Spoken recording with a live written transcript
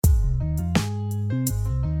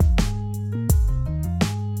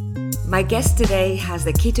My guest today has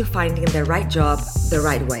the key to finding the right job the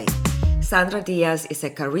right way. Sandra Diaz is a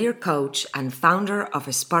career coach and founder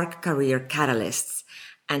of Spark Career Catalysts.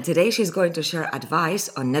 And today she's going to share advice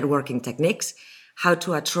on networking techniques, how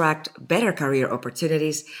to attract better career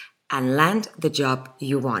opportunities, and land the job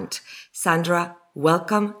you want. Sandra,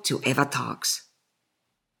 welcome to Eva Talks.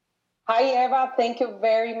 Hi, Eva. Thank you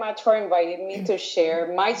very much for inviting me to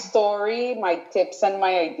share my story, my tips, and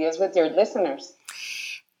my ideas with your listeners.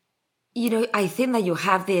 You know, I think that you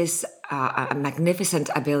have this magnificent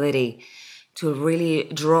ability to really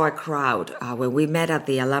draw a crowd. When we met at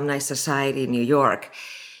the Alumni Society in New York,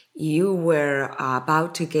 you were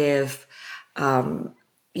about to give,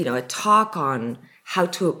 a talk on how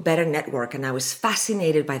to better network. And I was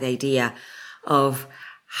fascinated by the idea of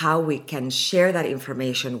how we can share that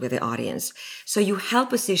information with the audience. So you help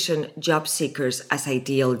position job seekers as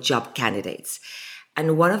ideal job candidates.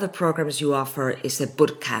 And one of the programs you offer is a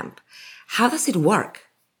boot camp. How does it work?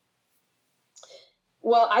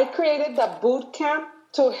 Well, I created the boot camp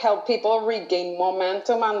to help people regain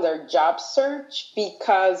momentum on their job search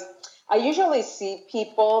because I usually see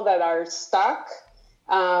people that are stuck,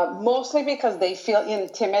 mostly because they feel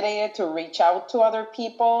intimidated to reach out to other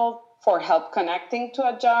people for help connecting to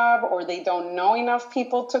a job, or they don't know enough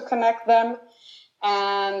people to connect them.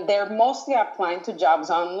 And they're mostly applying to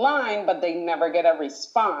jobs online, but they never get a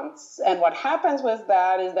response. And what happens with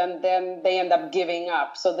that is then they end up giving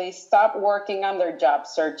up. So they stop working on their job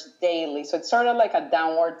search daily. So it's sort of like a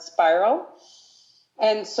downward spiral.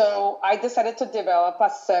 And so I decided to develop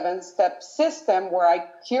a 7-step system where I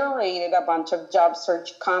curated a bunch of job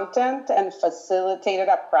search content and facilitated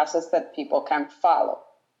a process that people can follow.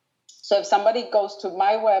 So if somebody goes to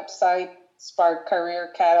my website,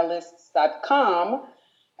 sparkcareercatalysts.com,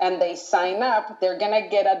 and they sign up, they're going to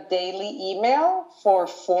get a daily email for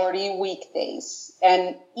 40 weekdays.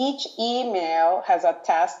 And each email has a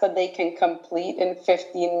task that they can complete in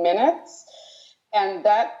 15 minutes. And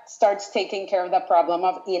that starts taking care of the problem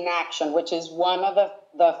of inaction, which is one of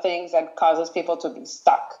the things that causes people to be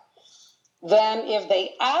stuck. Then if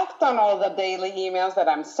they act on all the daily emails that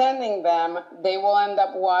I'm sending them, they will end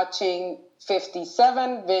up watching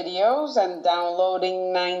 57 videos and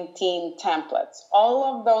downloading 19 templates. All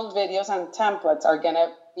of those videos and templates are going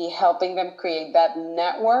to be helping them create that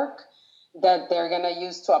network that they're going to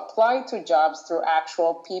use to apply to jobs through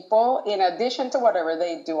actual people, in addition to whatever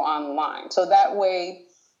they do online. So that way,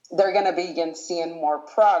 they're going to begin seeing more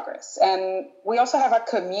progress. And we also have a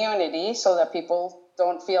community so that people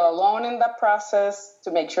don't feel alone in the process.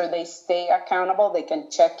 To make sure they stay accountable, they can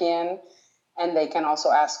check in, and they can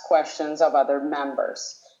also ask questions of other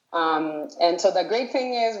members. And so the great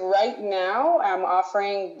thing is right now I'm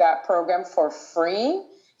offering that program for free.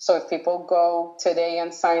 So if people go today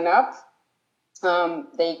and sign up,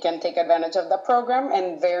 they can take advantage of the program.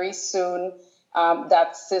 And very soon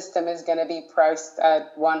that system is going to be priced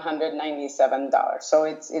at $197. So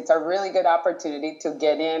it's a really good opportunity to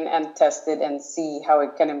get in and test it and see how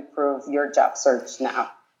it can improve your job search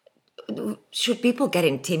now. Should people get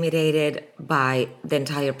intimidated by the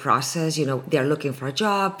entire process? You know, they're looking for a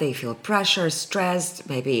job, they feel pressure, stressed,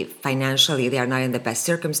 maybe financially they are not in the best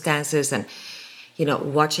circumstances, and,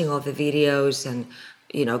 watching all the videos and,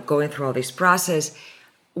 going through all this process.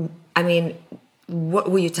 I mean, what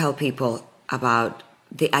will you tell people about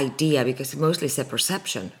the idea? Because mostly it's a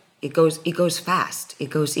perception. It goes fast, it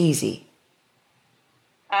goes easy.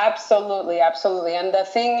 Absolutely. And the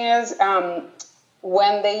thing is,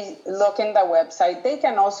 when they look in the website, they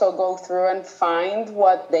can also go through and find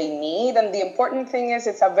what they need. And the important thing is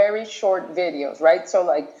it's a very short videos, right? So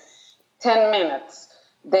like 10 minutes.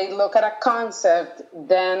 They look at a concept,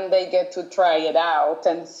 then they get to try it out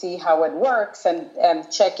and see how it works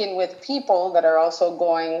and check in with people that are also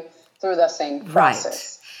going through the same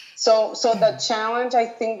process. Right. So the challenge I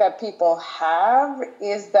think that people have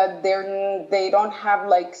is that they don't have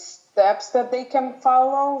like steps that they can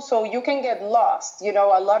follow. So you can get lost. A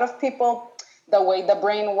lot of people, the way the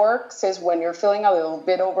brain works is when you're feeling a little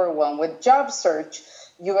bit overwhelmed with job search,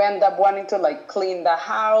 you end up wanting to like clean the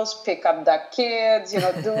house, pick up the kids,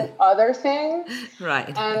 do other things.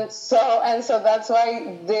 Right. And so that's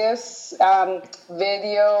why this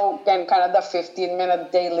video and kind of the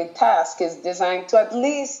 15-minute daily task is designed to at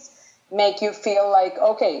least make you feel like,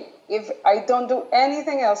 okay, if I don't do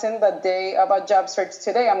anything else in the day about job search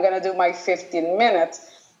today, I'm going to do my 15 minutes.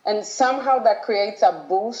 And somehow that creates a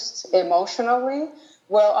boost emotionally.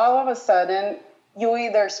 Well, all of a sudden, you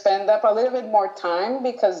either spend up a little bit more time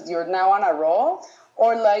because you're now on a roll,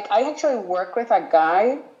 or like I actually work with a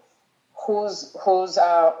guy whose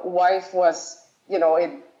wife was,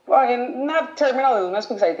 it well, in not terminal illness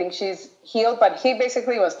because I think she's healed, but he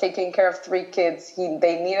basically was taking care of 3 kids.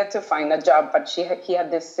 They needed to find a job, but he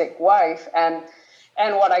had this sick wife, and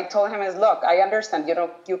what I told him is, look, I understand,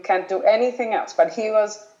 you can't do anything else, but he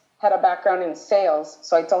had a background in sales,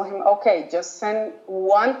 so I told him, okay, just send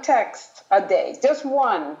one text a day, just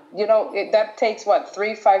one. That takes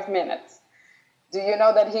 3-5 minutes. Do you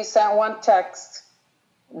know that he sent one text?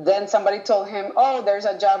 Then somebody told him, oh, there's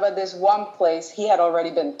a job at this one place he had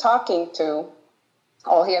already been talking to.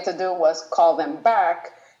 All he had to do was call them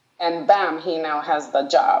back, and bam, he now has the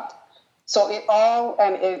job. So it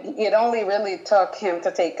only really took him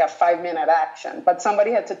to take a 5-minute action. But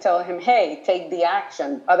somebody had to tell him, hey, take the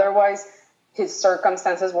action. Otherwise, his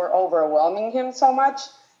circumstances were overwhelming him so much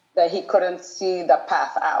that he couldn't see the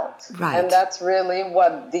path out. Right. And that's really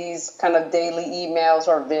what these kind of daily emails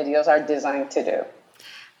or videos are designed to do.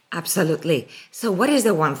 Absolutely. So what is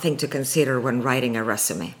the one thing to consider when writing a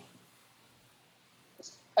resume?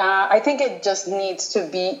 I think it just needs to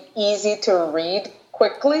be easy to read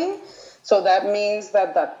quickly. So that means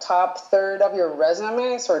that the top third of your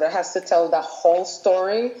resume sort of has to tell the whole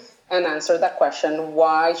story and answer the question,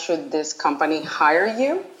 why should this company hire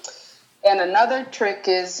you? And another trick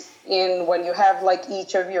is when you have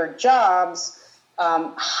each of your jobs,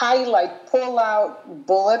 pull out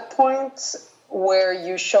bullet points where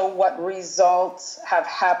you show what results have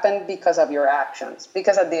happened because of your actions.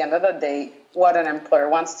 Because at the end of the day, what an employer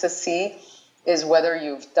wants to see is whether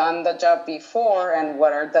you've done the job before and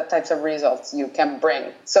what are the types of results you can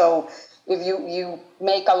bring. So if you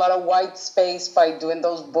make a lot of white space by doing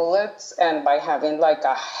those bullets and by having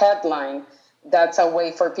a headline, that's a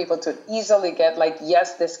way for people to easily get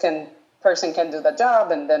yes, this person can do the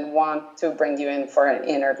job, and then want to bring you in for an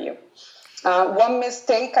interview. One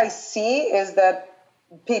mistake I see is that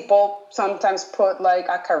people sometimes put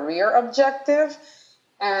a career objective,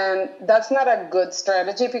 and that's not a good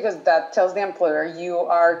strategy because that tells the employer you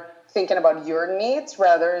are thinking about your needs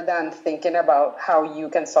rather than thinking about how you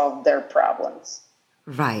can solve their problems.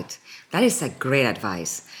 Right. That is a great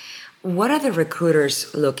advice. What are the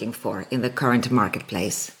recruiters looking for in the current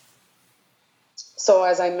marketplace? So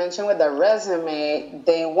as I mentioned with the resume,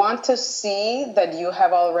 they want to see that you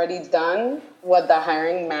have already done what the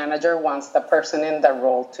hiring manager wants the person in the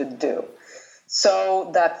role to do.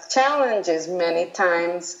 So that challenge is many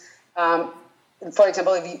times, for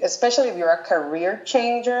example, especially if you're a career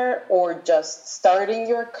changer or just starting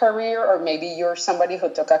your career, or maybe you're somebody who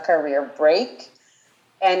took a career break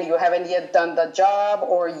and you haven't yet done the job,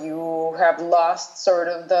 or you have lost sort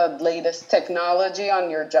of the latest technology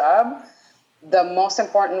on your job. The most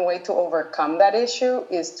important way to overcome that issue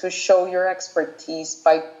is to show your expertise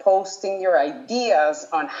by posting your ideas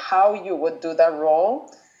on how you would do the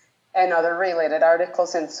role and other related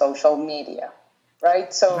articles in social media,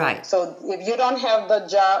 right? So if you don't have the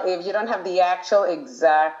job, if you don't have the actual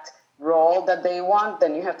exact role that they want,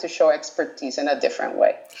 then you have to show expertise in a different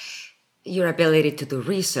way. Your ability to do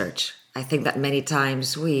research. I think that many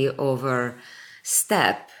times we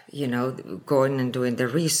overstep, going and doing the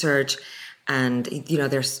research. And,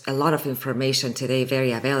 there's a lot of information today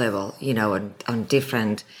very available, on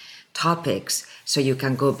different topics. So you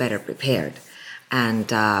can go better prepared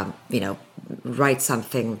and, write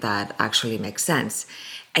something that actually makes sense.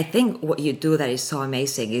 I think what you do that is so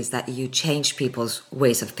amazing is that you change people's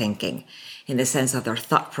ways of thinking in the sense of their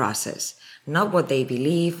thought process. Not what they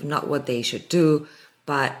believe, not what they should do,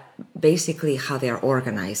 but basically how they're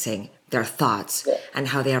organizing their thoughts and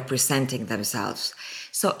how they are presenting themselves.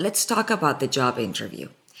 So let's talk about the job interview.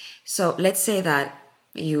 So let's say that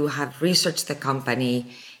you have researched the company,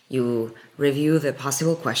 you review the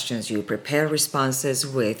possible questions, you prepare responses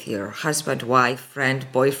with your husband, wife, friend,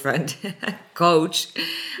 boyfriend, coach.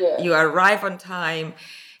 You arrive on time,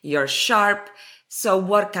 you're sharp. So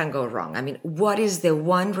what can go wrong? I mean, what is the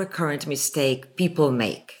one recurrent mistake people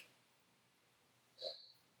make?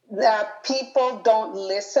 That people don't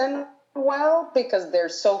listen well because they're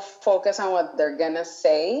so focused on what they're going to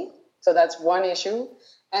say. So that's one issue.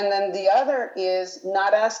 And then the other is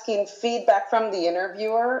not asking feedback from the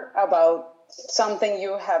interviewer about something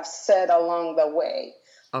you have said along the way.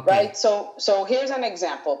 Okay. Right? So here's an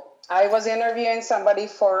example. I was interviewing somebody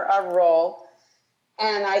for a role,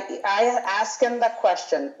 and I asked them the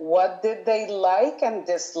question, what did they like and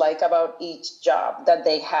dislike about each job that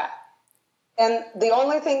they had? And the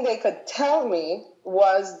only thing they could tell me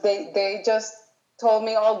was they just told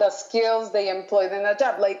me all the skills they employed in a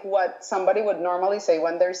job, like what somebody would normally say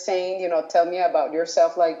when they're saying, tell me about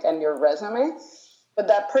yourself, and your resume. But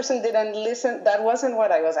that person didn't listen. That wasn't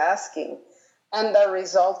what I was asking. And the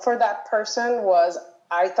result for that person was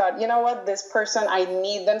I thought, you know what, this person, I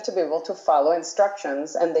need them to be able to follow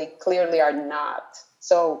instructions, and they clearly are not.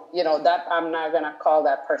 So, that I'm not going to call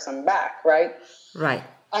that person back, right? Right.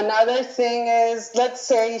 Another thing is, let's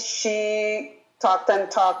say she talked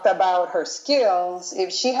about her skills.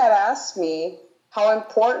 If she had asked me, how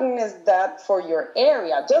important is that for your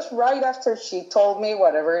area? Just right after she told me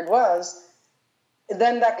whatever it was,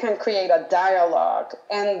 then that can create a dialogue.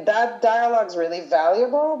 And that dialogue is really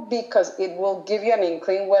valuable because it will give you an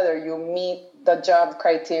inkling whether you meet the job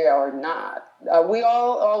criteria or not. We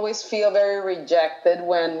all always feel very rejected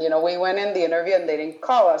when, we went in the interview and they didn't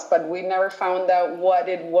call us, but we never found out what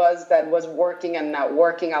it was that was working and not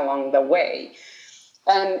working along the way.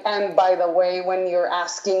 And by the way, when you're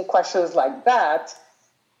asking questions like that,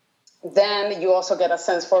 then you also get a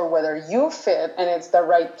sense for whether you fit and it's the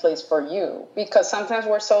right place for you. Because sometimes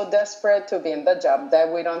we're so desperate to be in the job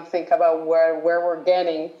that we don't think about where we're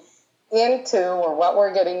getting into or what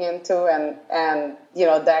we're getting into, and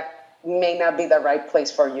that may not be the right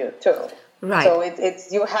place for you too. Right. So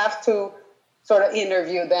it's you have to sort of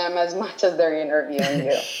interview them as much as they're interviewing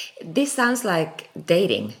you. This sounds like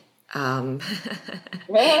dating. Yeah,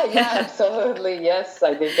 absolutely. Yes,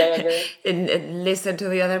 I think I agree. And listen to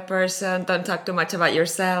the other person. Don't talk too much about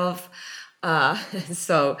yourself.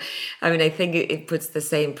 So, I think it puts the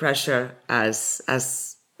same pressure as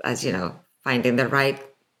finding the right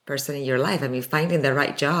person in your life. Finding the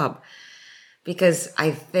right job. Because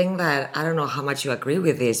I think that, I don't know how much you agree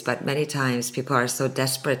with this, but many times people are so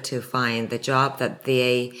desperate to find the job that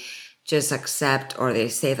they just accept, or they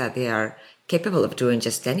say that they are capable of doing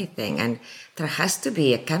just anything. And there has to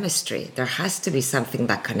be a chemistry. There has to be something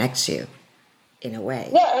that connects you in a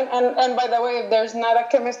way. Yeah, and by the way, if there's not a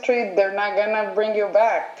chemistry, they're not going to bring you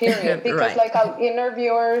back, period. Because Right.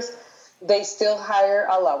 Interviewers, they still hire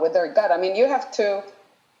a lot with their gut. You have to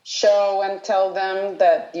show and tell them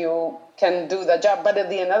that you can do the job. But at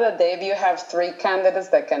the end of the day, if you have 3 candidates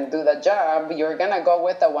that can do the job, you're going to go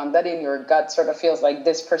with the one that in your gut sort of feels like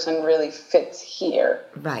this person really fits here.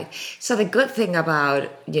 Right. So the good thing about,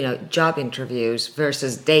 job interviews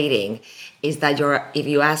versus dating is that if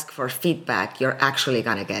you ask for feedback, you're actually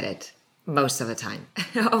going to get it most of the time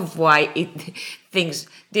of why things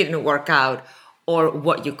didn't work out or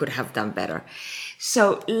what you could have done better.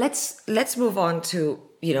 So let's move on to,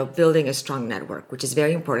 building a strong network, which is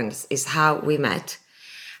very important, is how we met.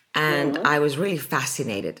 And I was really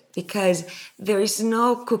fascinated because there is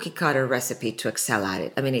no cookie cutter recipe to excel at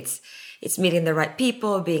it. It's meeting the right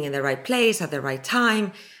people, being in the right place at the right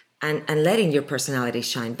time, and letting your personality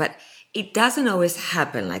shine. But it doesn't always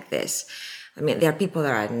happen like this. There are people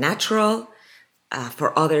that are natural.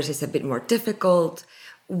 For others, it's a bit more difficult.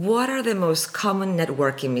 What are the most common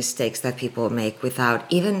networking mistakes that people make without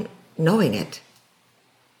even knowing it?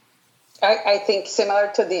 I think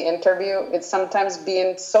similar to the interview, it's sometimes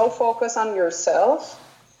being so focused on yourself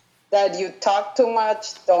that you talk too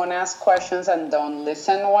much, don't ask questions, and don't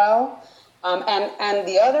listen well. And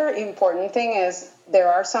the other important thing is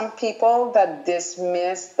there are some people that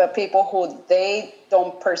dismiss the people who they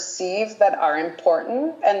don't perceive that are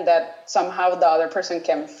important, and that somehow the other person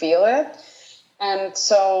can feel it. And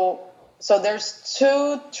so there's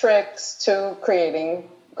 2 tricks to creating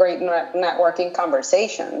great networking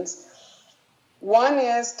conversations. One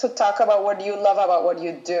is to talk about what you love about what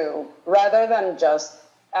you do, rather than just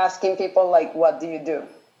asking people like, what do you do,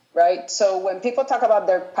 right? So when people talk about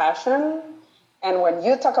their passion, and when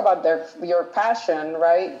you talk about your passion,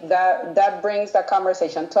 right, that brings the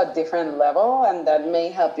conversation to a different level, and that may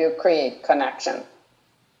help you create connection.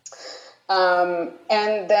 And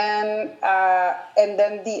then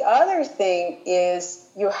the other thing is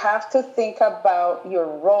you have to think about your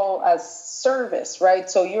role as service, right?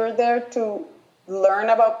 So you're there to learn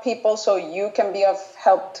about people so you can be of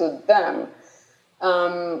help to them.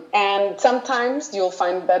 And sometimes you'll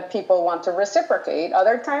find that people want to reciprocate.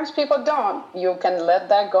 Other times people don't. You can let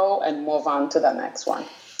that go and move on to the next one.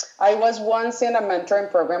 I was once in a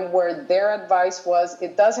mentoring program where their advice was,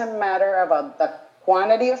 it doesn't matter about the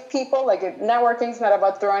quantity of people. Networking is not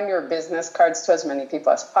about throwing your business cards to as many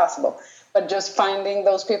people as possible, but just finding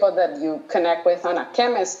those people that you connect with on a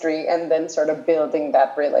chemistry and then sort of building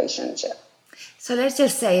that relationship. So let's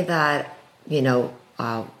just say that,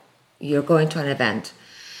 you're going to an event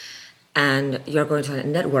and you're going to a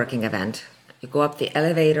networking event. You go up the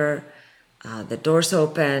elevator, the doors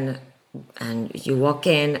open, and you walk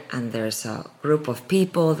in, and there's a group of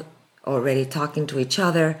people already talking to each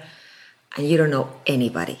other, and you don't know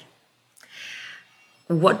anybody.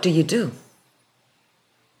 What do you do?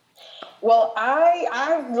 Well,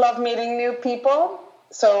 I love meeting new people.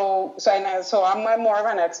 So I'm more of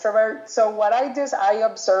an extrovert. So what I do is I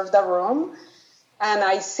observe the room, and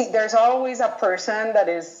I see there's always a person that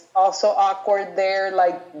is also awkward there,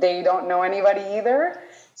 like they don't know anybody either.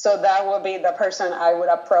 So that would be the person I would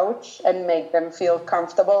approach and make them feel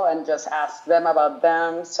comfortable and just ask them about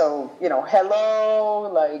them. So, hello,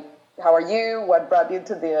 like, how are you? What brought you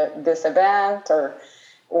to this event? Or,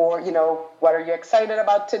 what are you excited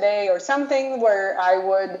about today? Or something where I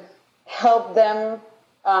would help them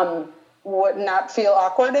would not feel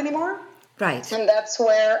awkward anymore. Right. And that's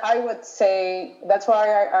where I would say, that's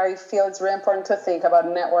why I feel it's really important to think about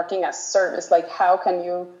networking as service. Like, how can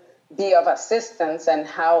you be of assistance, and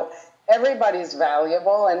how everybody's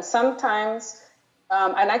valuable. And sometimes,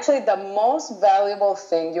 and actually the most valuable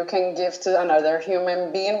thing you can give to another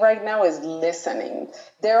human being right now is listening.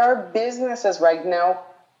 There are businesses right now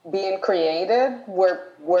being created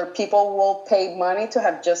where people will pay money to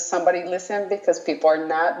have just somebody listen, because people are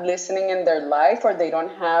not listening in their life, or they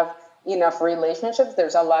don't have enough relationships.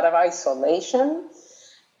 There's a lot of isolation.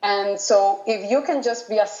 And so if you can just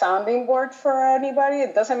be a sounding board for anybody,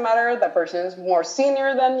 it doesn't matter the person is more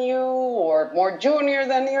senior than you or more junior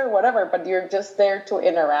than you or whatever, but you're just there to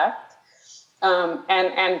interact,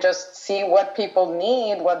 and just see what people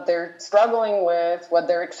need, what they're struggling with, what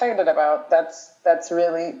they're excited about. That's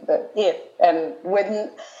really it.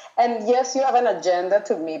 And yes, you have an agenda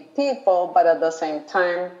to meet people, but at the same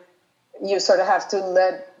time, you sort of have to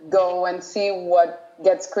let go and see what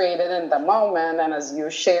gets created in the moment. And as you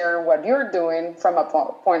share what you're doing from a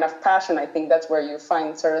point of passion, I think that's where you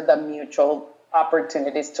find sort of the mutual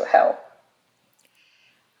opportunities to help.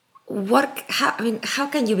 How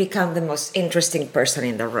can you become the most interesting person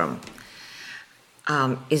in the room?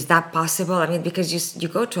 Is that possible? I mean, because you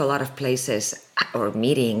go to a lot of places or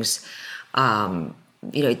meetings,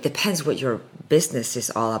 it depends what your business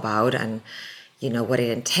is all about and, what it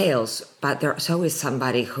entails. But there's always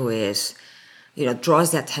somebody who is,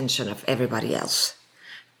 draws the attention of everybody else.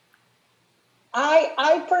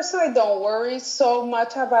 I personally don't worry so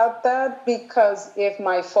much about that, because if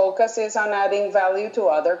my focus is on adding value to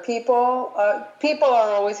other people, people are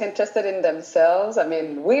always interested in themselves. I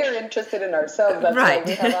mean, we're interested in ourselves. That's right. Why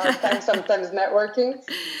we have our time sometimes networking,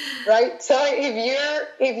 right? So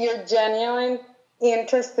if you're genuine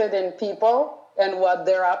interested in people and what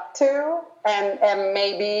they're up to, and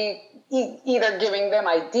maybe either giving them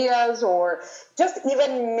ideas or just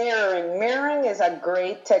even mirroring. Mirroring is a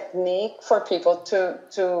great technique for people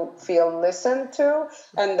to feel listened to.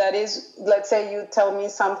 And that is, let's say you tell me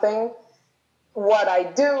something. What I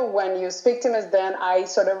do when you speak to me is then I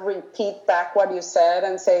sort of repeat back what you said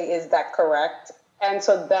and say, is that correct? And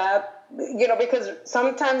so that, because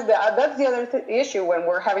sometimes that's the other issue when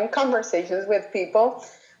we're having conversations with people.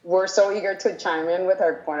 We're so eager to chime in with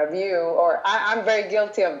our point of view, or I'm very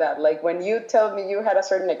guilty of that. Like when you tell me you had a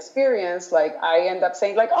certain experience, like I end up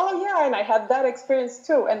saying like, oh yeah, and I had that experience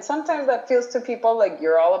too. And sometimes that feels to people like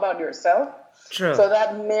you're all about yourself. True. So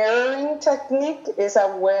that mirroring technique is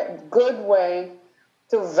a good way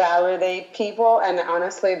to validate people. And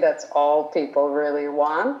honestly, that's all people really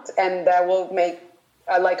want. And that will make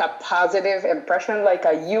like a positive impression, like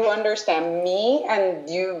you understand me, and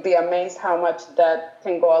you'd be amazed how much that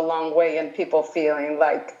can go a long way in people feeling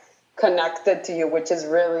like connected to you, which is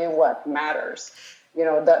really what matters.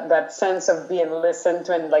 That sense of being listened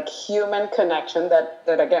to and like human connection that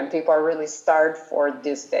again, people are really starved for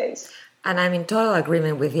these days. And I'm in total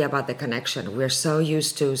agreement with you about the connection. We're so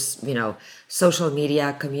used to, social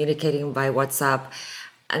media, communicating by WhatsApp,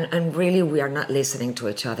 and really we are not listening to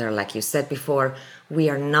each other. Like you said before, we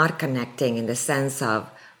are not connecting in the sense of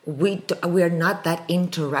we are not that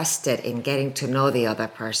interested in getting to know the other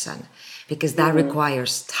person, because that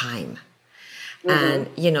requires time. And,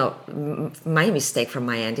 my mistake from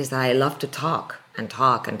my end is that I love to talk and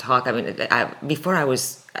talk and talk. I mean, before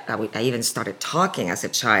I even started talking as a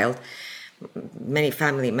child, many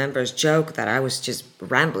family members joke that I was just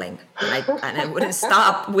rambling, and I wouldn't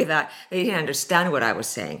stop with that. They didn't understand what I was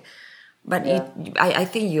saying. But I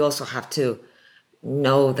think you also have to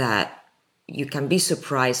know that you can be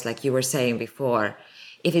surprised, like you were saying before,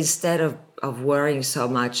 if instead of worrying so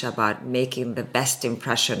much about making the best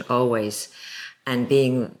impression always and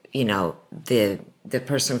being, the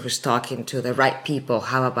person who's talking to the right people,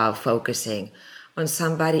 how about focusing on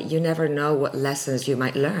somebody? You never know what lessons you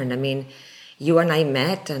might learn. I mean, you and I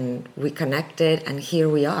met and we connected, and here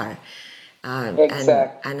we are.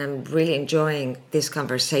 Exactly. And I'm really enjoying this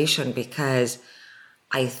conversation, because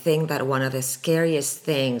I think that one of the scariest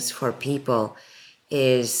things for people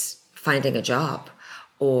is finding a job,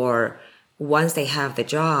 or once they have the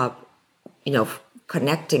job,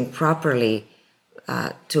 connecting properly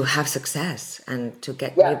to have success and to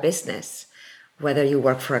get new business, whether you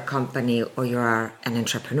work for a company or you are an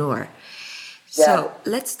entrepreneur. So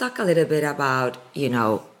let's talk a little bit about,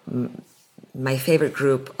 my favorite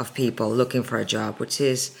group of people looking for a job, which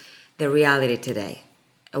is the reality today.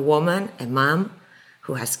 A woman, a mom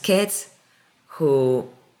who has kids, who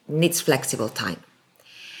needs flexible time.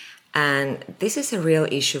 And this is a real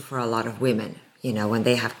issue for a lot of women, when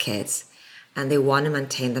they have kids and they want to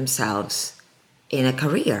maintain themselves in a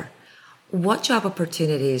career. What job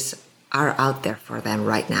opportunities are out there for them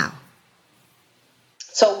right now?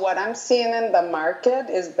 So what I'm seeing in the market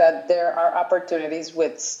is that there are opportunities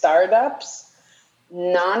with startups,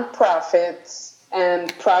 nonprofits,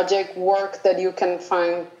 and project work that you can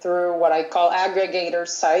find through what I call aggregator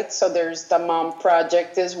sites. So there's the Mom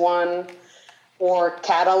Project is one, or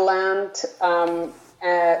Catalant,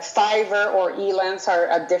 Fiverr or Elance are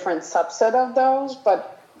a different subset of those,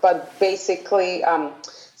 but basically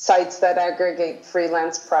sites that aggregate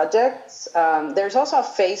freelance projects. There's also a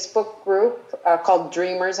Facebook group called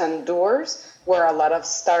Dreamers and Doers, where a lot of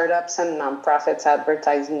startups and nonprofits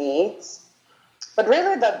advertise needs. But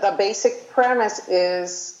really the basic premise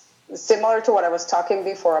is similar to what I was talking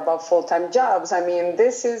before about full-time jobs. I mean,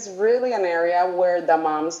 this is really an area where the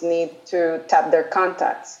moms need to tap their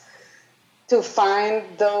contacts to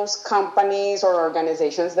find those companies or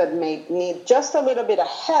organizations that may need just a little bit of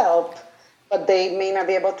help, but they may not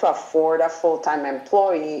be able to afford a full-time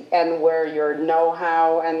employee, and where your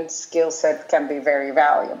know-how and skill set can be very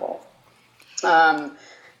valuable. But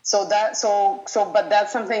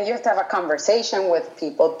that's something you have to have a conversation with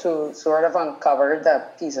people to sort of uncover the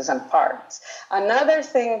pieces and parts. Another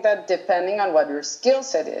thing that, depending on what your skill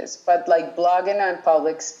set is, but like blogging and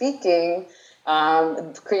public speaking,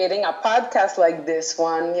 creating a podcast like this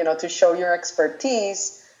one, to show your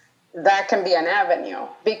expertise, that can be an avenue.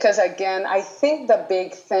 Because again, I think the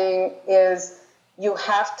big thing is you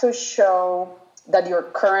have to show that you're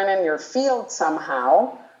current in your field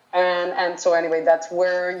somehow. And so anyway, that's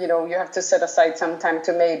where, you have to set aside some time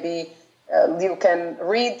to maybe you can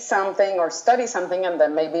read something or study something and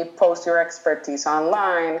then maybe post your expertise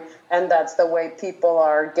online. And that's the way people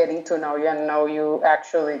are getting to know you and know you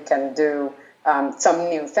actually can do some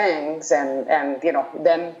new things. And then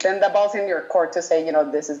the ball's in your court to say,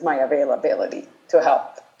 this is my availability to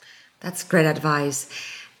help. That's great advice.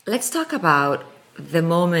 Let's talk about the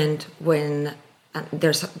moment when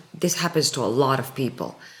this happens to a lot of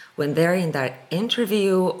people. When they're in that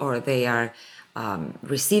interview or they are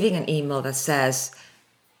receiving an email that says,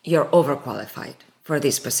 you're overqualified for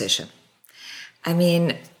this position. I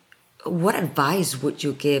mean, what advice would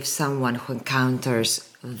you give someone who encounters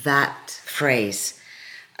that phrase,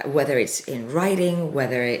 whether it's in writing,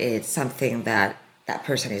 whether it's something that that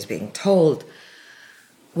person is being told?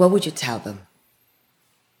 What would you tell them?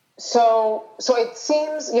 So it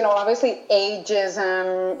seems, obviously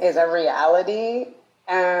ageism is a reality.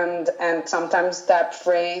 And sometimes that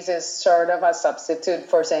phrase is sort of a substitute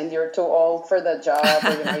for saying you're too old for the job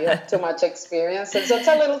or you have too much experience. And so it's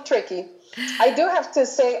a little tricky. I do have to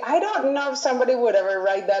say, I don't know if somebody would ever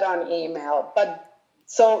write that on email. But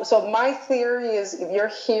so my theory is if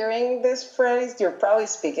you're hearing this phrase, you're probably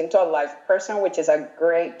speaking to a live person, which is a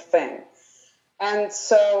great thing. And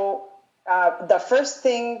so the first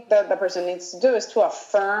thing that the person needs to do is to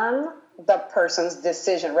affirm the person's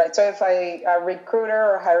decision, right? So if a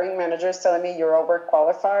recruiter or hiring manager is telling me you're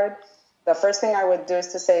overqualified, the first thing I would do is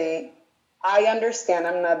to say, I understand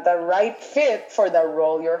I'm not the right fit for the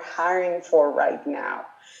role you're hiring for right now.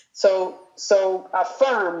 So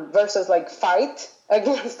affirm versus like fight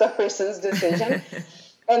against the person's decision.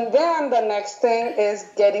 And then the next thing is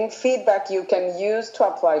getting feedback you can use to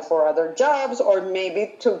apply for other jobs or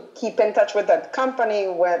maybe to keep in touch with that company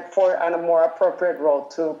for a more appropriate role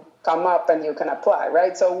to come up and you can apply,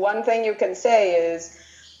 right? So one thing you can say is,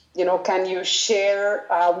 can you share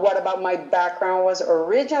what about my background was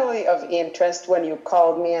originally of interest when you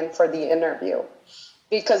called me in for the interview?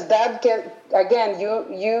 Because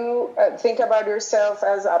you think about yourself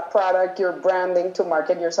as a product, you're branding to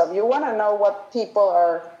market yourself. You want to know what people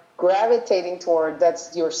are gravitating toward.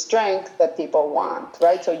 That's your strength that people want,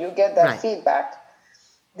 right? So you get that feedback.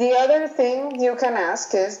 The other thing you can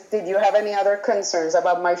ask is, did you have any other concerns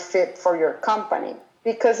about my fit for your company?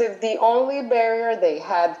 Because if the only barrier they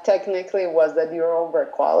had technically was that you're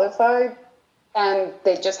overqualified and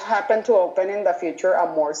they just happen to open in the future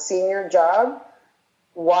a more senior job,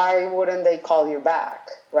 why wouldn't they call you back,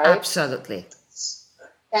 right? Absolutely.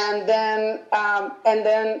 And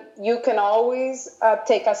then you can always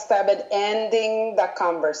take a stab at ending the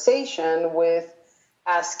conversation with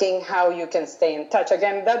asking how you can stay in touch.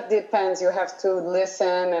 Again, that depends. You have to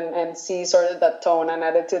listen and see sort of the tone and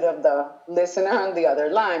attitude of the listener on the other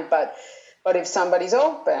line. But if somebody's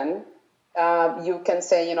open, you can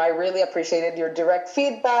say, I really appreciated your direct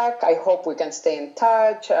feedback. I hope we can stay in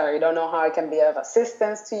touch. I don't know how I can be of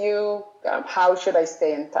assistance to you. How should I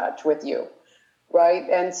stay in touch with you? Right.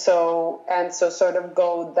 And so sort of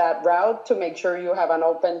go that route to make sure you have an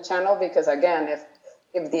open channel, because again,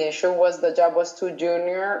 if the issue was the job was too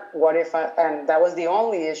junior, and that was the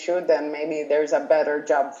only issue, then maybe there's a better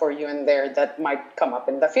job for you in there that might come up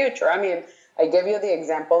in the future. I mean, I gave you the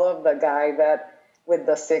example of the guy that with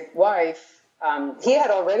the sick wife, he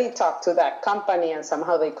had already talked to that company and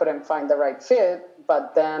somehow they couldn't find the right fit.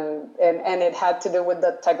 But then, and it had to do with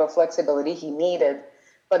the type of flexibility he needed.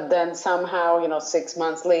 But then somehow, 6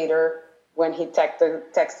 months later, when he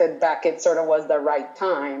texted back, it sort of was the right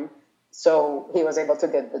time. So he was able to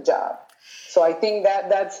get the job. So I think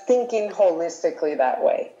that's thinking holistically that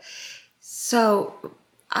way. So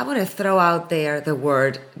I want to throw out there the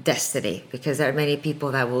word destiny, because there are many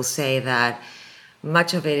people that will say that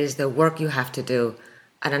much of it is the work you have to do,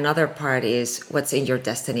 and another part is what's in your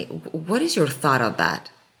destiny. What is your thought on that?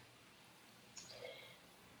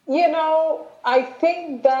 I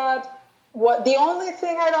think that the only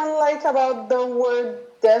thing I don't like about the word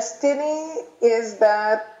destiny is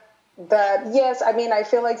that yes, I mean, I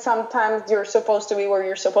feel like sometimes you're supposed to be where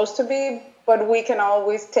you're supposed to be, but we can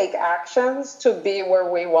always take actions to be where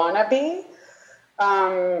we want to be.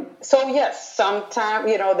 So yes, sometimes,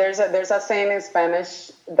 there's a saying in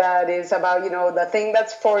Spanish that is about, the thing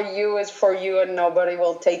that's for you is for you and nobody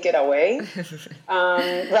will take it away.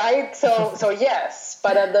 Right. So yes,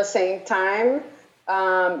 but at the same time,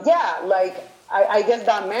 I guess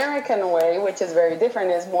the American way, which is very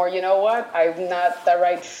different, is more, I'm not the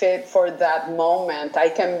right fit for that moment. I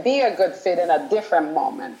can be a good fit in a different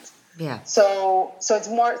moment. Yeah. So it's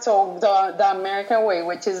more, the American way,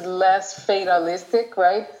 which is less fatalistic,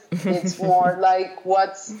 right? It's more like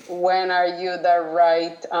when are you the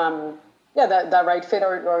right, the right fit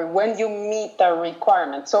or when you meet the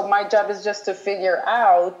requirement. So my job is just to figure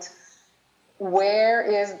out where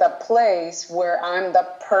is the place where I'm the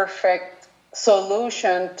perfect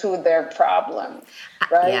solution to their problem,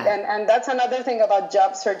 right? Yeah. And that's another thing about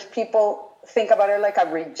job search. People think about it like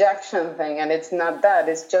a rejection thing, and it's not that.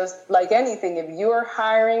 It's just like anything. If you're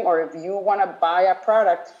hiring or if you want to buy a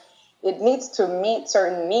product, it needs to meet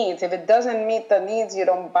certain needs. If it doesn't meet the needs, you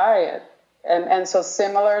don't buy it. And so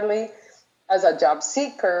similarly, as a job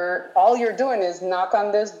seeker, all you're doing is knock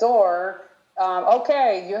on this door.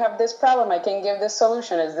 Okay, you have this problem. I can give this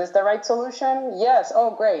solution. Is this the right solution? Yes. Oh,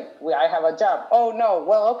 great. I have a job. Oh, no.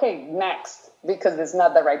 Well, okay, next, because it's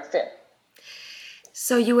not the right fit.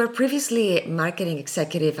 So you were previously marketing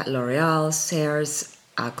executive at L'Oreal, Sears,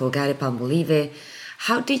 Colgate-Palmolive.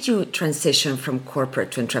 How did you transition from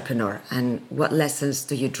corporate to entrepreneur, and what lessons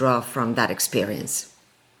do you draw from that experience?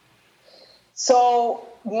 So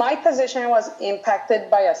my position was impacted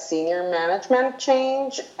by a senior management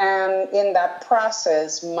change, and in that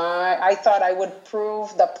process, I thought I would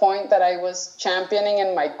prove the point that I was championing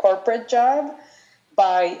in my corporate job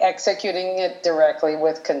by executing it directly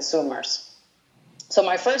with consumers. So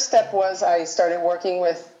my first step was I started working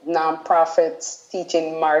with nonprofits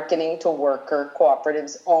teaching marketing to worker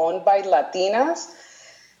cooperatives owned by Latinas,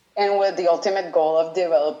 and with the ultimate goal of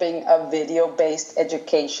developing a video-based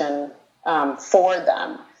education for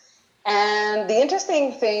them. And the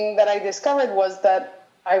interesting thing that I discovered was that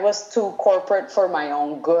I was too corporate for my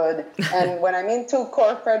own good. And when I mean too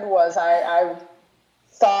corporate was I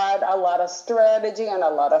thought a lot of strategy and a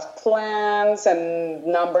lot of plans and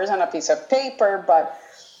numbers on a piece of paper, but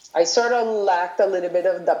I sort of lacked a little bit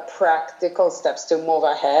of the practical steps to move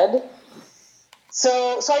ahead.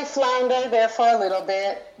 So I floundered there for a little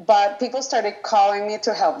bit, but people started calling me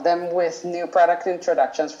to help them with new product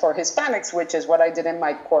introductions for Hispanics, which is what I did in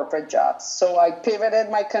my corporate jobs. So I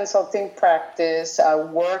pivoted my consulting practice. I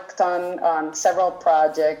worked on several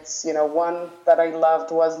projects. One that I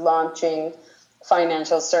loved was launching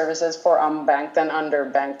financial services for unbanked and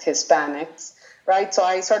underbanked Hispanics, right? So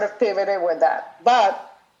I sort of pivoted with that.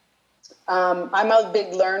 But I'm a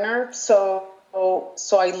big learner, so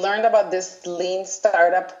I learned about this lean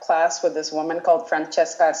startup class with this woman called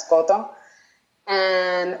Francesca Escoto.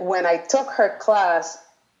 And when I took her class,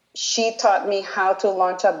 she taught me how to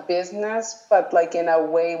launch a business, but like in a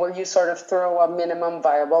way where you sort of throw a minimum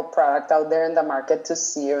viable product out there in the market to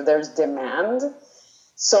see if there's demand.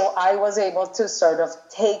 So I was able to sort of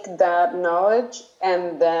take that knowledge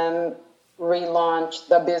and then relaunch launch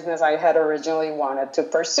the business I had originally wanted to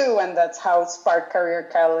pursue. And that's how Spark Career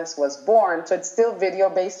Catalyst was born. So it's still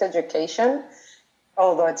video-based education,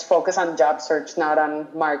 although it's focused on job search, not on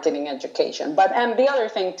marketing education. And the other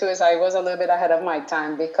thing too is I was a little bit ahead of my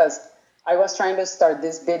time because I was trying to start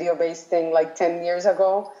this video-based thing like 10 years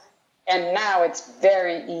ago. And now it's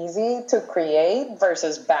very easy to create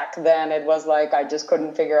versus back then it was like I just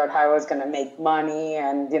couldn't figure out how I was going to make money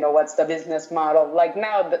and, what's the business model. Like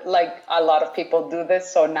now, like a lot of people do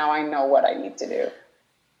this, so now I know what I need to do.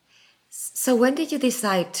 So when did you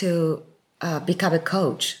decide to become a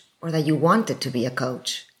coach or that you wanted to be a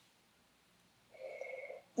coach?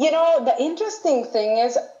 The interesting thing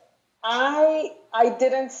is I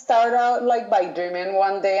didn't start out like by dreaming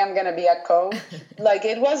one day I'm going to be a coach. Like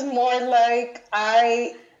it was more like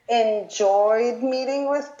I enjoyed meeting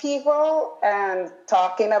with people and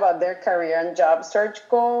talking about their career and job search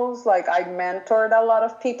goals. Like I mentored a lot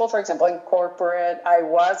of people, for example, in corporate. I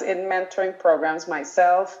was in mentoring programs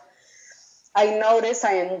myself. I noticed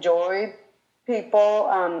I enjoyed people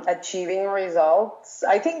achieving results.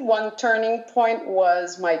 I think one turning point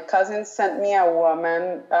was my cousin sent me a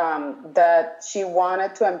woman that she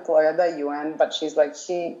wanted to employ at the UN, but she's like,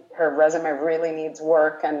 her resume really needs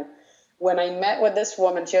work. And when I met with this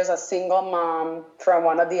woman, she was a single mom from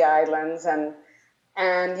one of the islands. And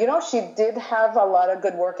she did have a lot of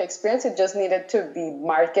good work experience. It just needed to be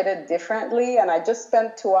marketed differently. And I just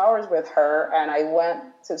spent 2 hours with her and I went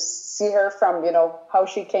to see her from, how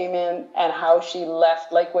she came in and how she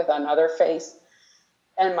left like with another face.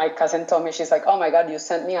 And my cousin told me, she's like, oh my God, you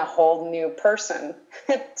sent me a whole new person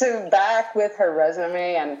to back with her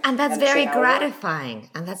resume. And that's very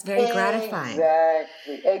gratifying. And that's very gratifying.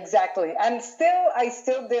 Exactly. And I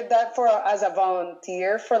still did that as a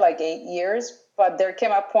volunteer for like 8 years. But there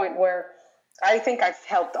came a point where I think I've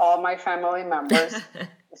helped all my family members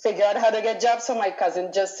figure out how to get jobs. So my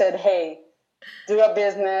cousin just said, hey, do a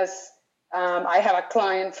business. I have a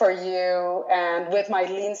client for you. And with my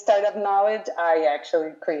lean startup knowledge, I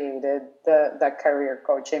actually created the career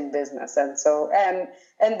coaching business. And so,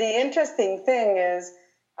 and the interesting thing is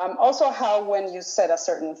also how when you set a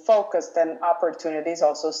certain focus, then opportunities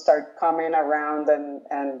also start coming around.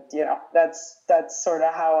 And that's sort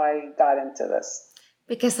of how I got into this.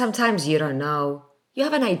 Because sometimes you don't know, you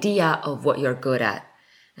have an idea of what you're good at.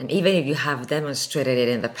 And even if you have demonstrated it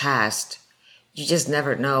in the past, you just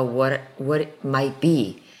never know what it might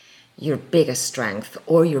be your biggest strength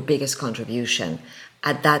or your biggest contribution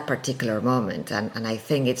at that particular moment. And I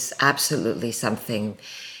think it's absolutely something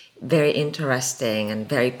very interesting and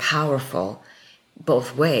very powerful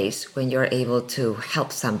both ways when you're able to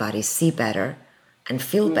help somebody see better and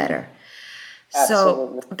feel better.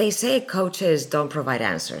 Absolutely. So they say coaches don't provide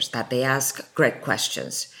answers, that they ask great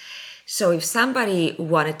questions. So if somebody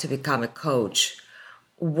wanted to become a coach,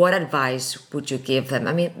 what advice would you give them?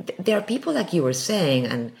 I mean, there are people like you were saying,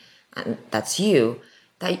 and that's you,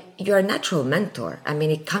 that you're a natural mentor. I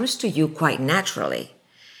mean, it comes to you quite naturally.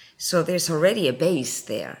 So there's already a base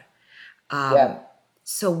there.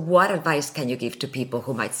 So what advice can you give to people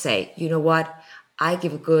who might say, you know what, I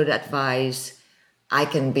give good advice, I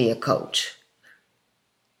can be a coach?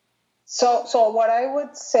 So what I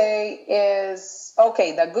would say is,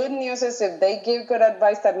 okay, the good news is if they give good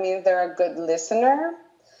advice, that means they're a good listener.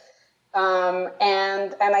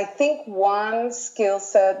 And I think one skill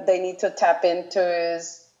set they need to tap into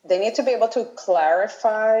is they need to be able to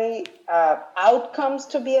clarify outcomes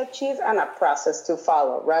to be achieved and a process to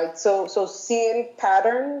follow, right? So seeing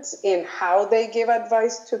patterns in how they give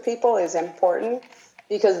advice to people is important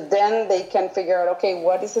because then they can figure out, okay,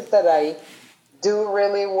 what is it that I do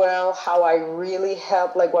really well, how I really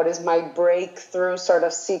help, like what is my breakthrough sort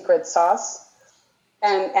of secret sauce?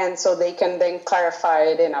 And so they can then clarify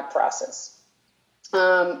it in a process.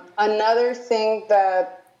 Another thing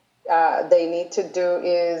that they need to do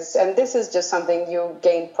is, and this is just something you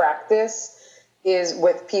gain practice, is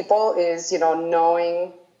with people is,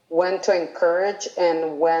 knowing when to encourage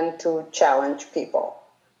and when to challenge people.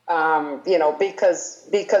 Because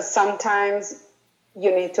sometimes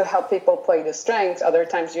you need to help people play the strengths. Other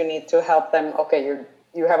times you need to help them, okay,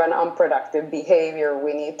 you have an unproductive behavior.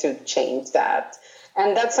 We need to change that.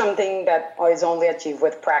 And that's something that is only achieved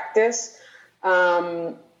with practice.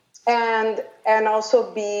 And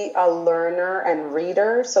also be a learner and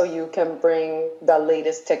reader so you can bring the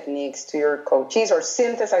latest techniques to your coachees or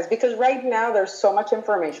synthesize. Because right now there's so much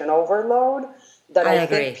information overload that I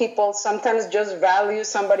think people sometimes just value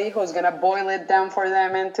somebody who's going to boil it down for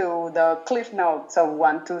them into the cliff notes of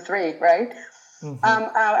 1, 2, 3, right? Mm-hmm.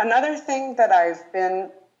 Another thing that I've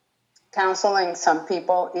been counseling some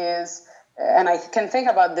people is, and I can think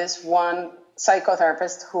about this one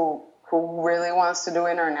psychotherapist who really wants to do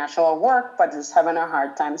international work, but is having a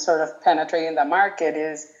hard time sort of penetrating the market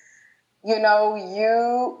is, you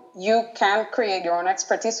can create your own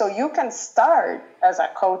expertise. So you can start as a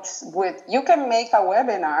coach you can make a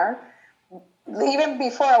webinar. Even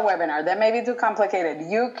before a webinar, that may be too complicated.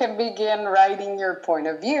 You can begin writing your point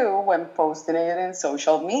of view when posting it in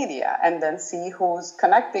social media and then see who's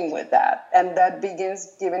connecting with that. And that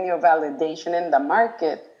begins giving you a validation in the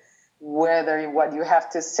market, whether what you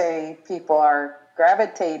have to say, people are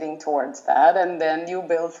gravitating towards that. And then you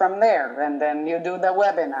build from there. And then you do the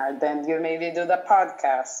webinar. Then you maybe do the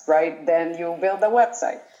podcast, right? Then you build the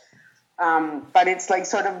website. But it's like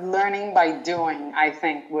sort of learning by doing, I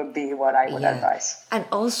think, would be what I would advise. And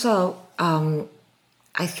also,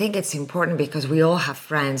 I think it's important because we all have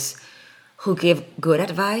friends who give good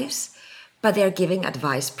advice, but they're giving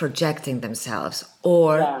advice projecting themselves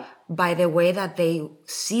or by the way that they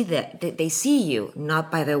see you,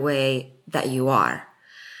 not by the way that you are.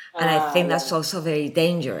 And I think that's also very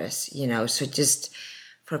dangerous, so just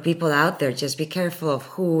for people out there, just be careful of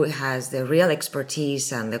who has the real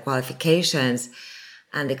expertise and the qualifications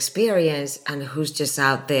and experience and who's just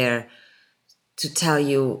out there to tell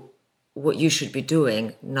you what you should be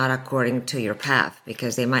doing, not according to your path,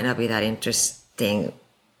 because they might not be that interested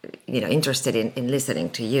in listening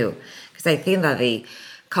to you. Because I think that the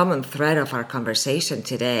common thread of our conversation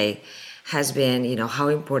today has been, how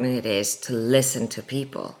important it is to listen to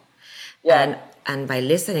people. Yeah. And by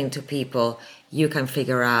listening to people, you can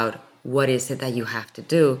figure out what is it that you have to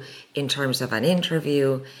do in terms of an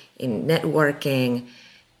interview, in networking,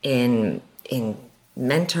 in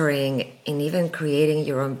mentoring, in even creating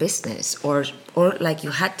your own business, or like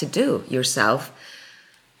you had to do yourself,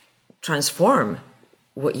 transform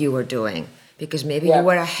what you were doing, because maybe you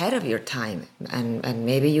were ahead of your time and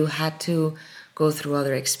maybe you had to go through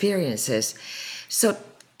other experiences. So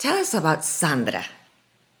tell us about Sandra.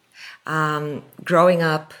 Growing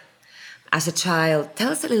up as a child, tell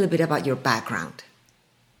us a little bit about your background.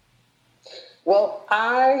 Well,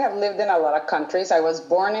 I have lived in a lot of countries. I was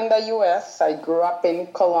born in the U.S. I grew up in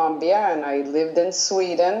Colombia, and I lived in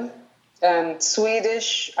Sweden. And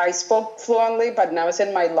Swedish, I spoke fluently, but now it's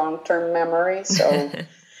in my long-term memory. So,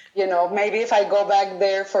 maybe if I go back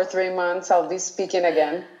there for 3 months, I'll be speaking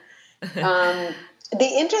again. The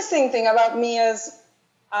interesting thing about me is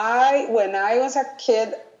when I was a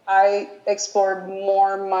kid, I explored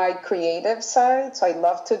more my creative side. So I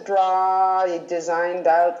love to draw, I designed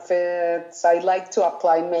outfits. I like to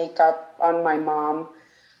apply makeup on my mom.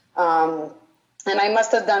 And I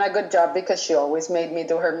must have done a good job because she always made me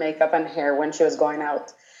do her makeup and hair when she was going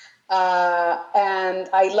out. And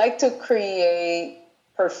I like to create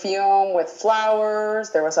perfume with flowers.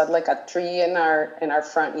 There was a tree in our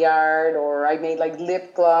front yard, or I made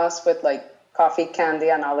lip gloss with coffee candy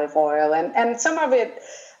and olive oil. And some of it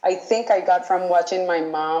I think I got from watching my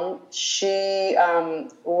mom. She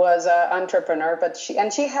was an entrepreneur, but she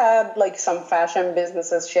had some fashion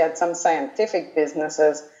businesses. She had some scientific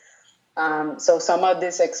businesses. So some of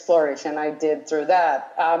this exploration I did through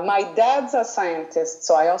that. My dad's a scientist,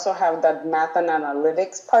 so I also have that math and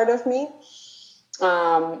analytics part of me.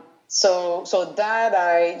 So that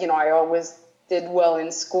I always did well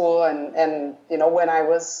in school, and when I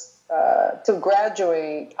was to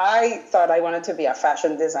graduate, I thought I wanted to be a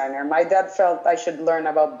fashion designer. My dad felt I should learn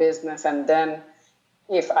about business, and then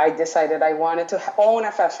if I decided I wanted to own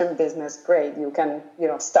a fashion business, great, you can,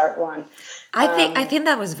 start one. I think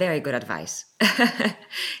that was very good advice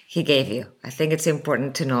he gave you. I think it's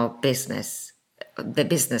important to know the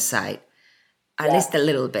business side, at least a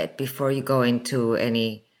little bit before you go into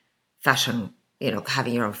any fashion,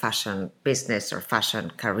 having your own fashion business or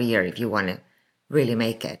fashion career if you want to really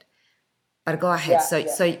make it. But go ahead.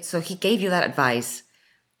 So he gave you that advice,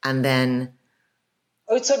 and then.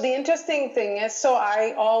 So the interesting thing is, so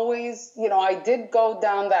I always, I did go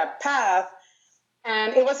down that path,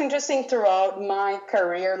 and it was interesting throughout my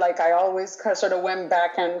career. I always sort of went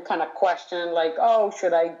back and kind of questioned,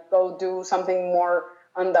 should I go do something more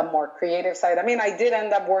on the more creative side? I mean, I did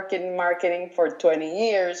end up working in marketing for 20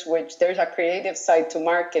 years, which there's a creative side to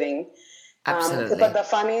marketing. Absolutely. But the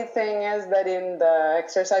funny thing is that in the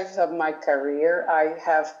exercise of my career, I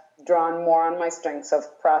have drawn more on my strengths of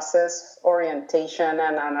process orientation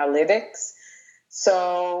and analytics.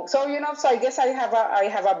 So I guess I have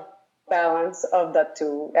a balance of the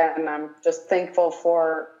two, and I'm just thankful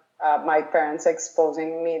for my parents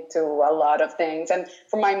exposing me to a lot of things, and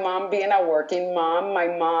for my mom being a working mom. My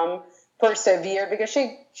mom persevered because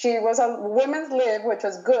she was a women's lib, which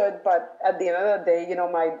was good, but at the end of the day,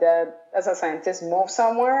 my dad as a scientist moved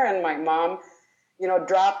somewhere, and my mom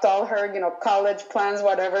dropped all her, college plans,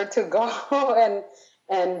 whatever, to go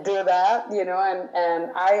and do that,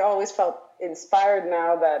 and I always felt inspired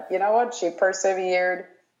now that, what, she persevered.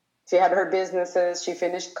 She had her businesses. She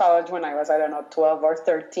finished college when I was, I don't know, 12 or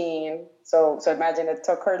 13. So imagine it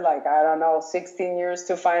took her like, I don't know, 16 years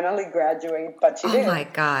to finally graduate, but she Oh did. my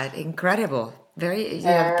God, incredible. Very, you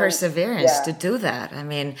have And perseverance yeah, to do that. I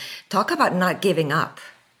mean, talk about not giving up.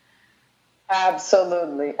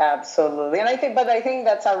 absolutely, absolutely. And I think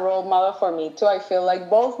that's a role model for me too. I feel like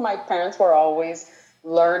both my parents were always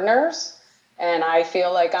learners, and I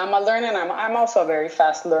feel like I'm a learner, and I'm also a very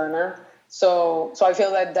fast learner. So I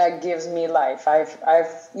feel that gives me life.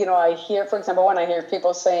 I hear, for example, when I hear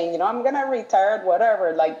people saying, I'm gonna retire at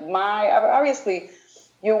whatever. Like obviously,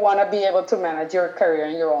 you want to be able to manage your career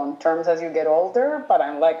in your own terms as you get older. But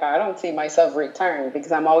I'm like, I don't see myself retiring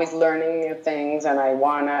because I'm always learning new things, and I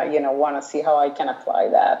wanna see how I can apply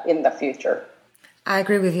that in the future. I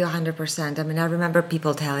agree with you 100%. I mean, I remember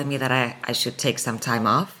people telling me that I should take some time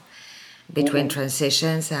off between Hmm.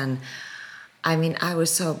 transitions. And I mean, I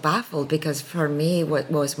was so baffled because for me,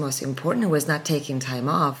 what was most important was not taking time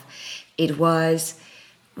off. It was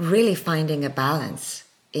really finding a balance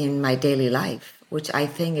in my daily life, which I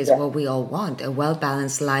think is Yeah. what we all want, a well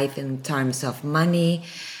balanced life in terms of money,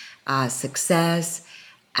 success,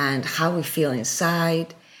 and how we feel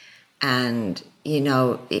inside. And, in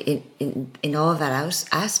all of that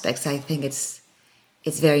aspects, I think it's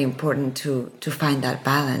very important to find that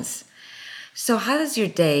balance. So, how does your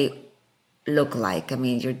day look like? I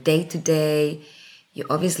mean, your day to day, you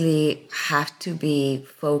obviously have to be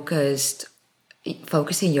focusing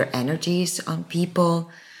your energies on people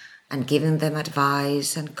and giving them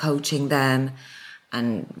advice and coaching them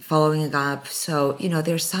and following up. So,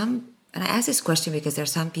 there's some, and I ask this question because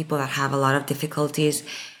there's some people that have a lot of difficulties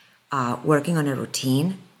working on a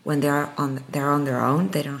routine when they're on their own.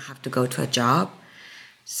 They don't have to go to a job.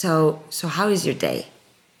 So how is your day?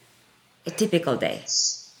 A typical day?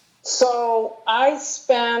 So I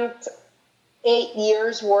spent 8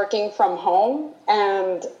 years working from home,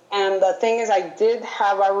 and the thing is, I did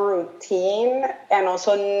have a routine, and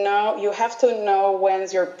also know you have to know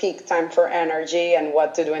when's your peak time for energy and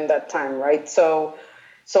what to do in that time, right? So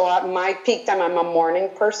at my peak time, I'm a morning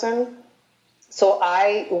person. So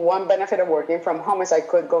one benefit of working from home is I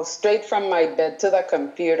could go straight from my bed to the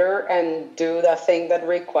computer and do the thing that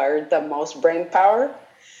required the most brain power.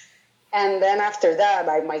 And then after that,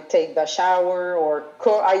 I might take the shower or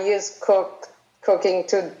cook. I use cooking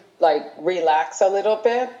to like relax a little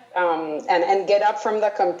bit, and get up from the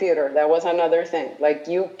computer. That was another thing. Like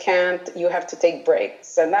you have to take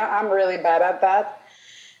breaks. And now I'm really bad at that.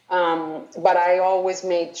 But I always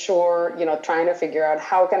made sure, trying to figure out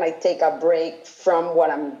how can I take a break from what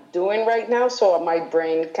I'm doing right now so my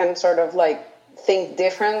brain can sort of like think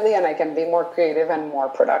differently and I can be more creative and more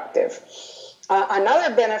productive.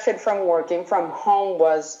 Another benefit from working from home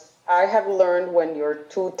was I have learned when you're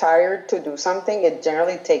too tired to do something, it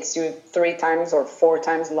generally takes you 3 times or 4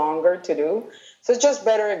 times longer to do. So it's just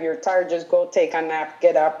better if you're tired, just go take a nap,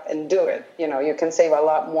 get up and do it. You can save a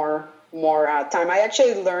lot more time. I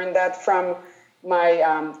actually learned that from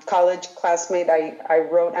my college classmate. I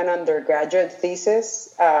wrote an undergraduate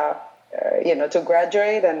thesis, to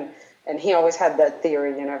graduate, and he always had that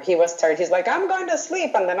theory. If he was tired, he's like, I'm going to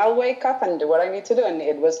sleep, and then I'll wake up and do what I need to do. And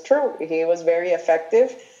it was true. He was very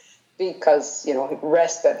effective because, he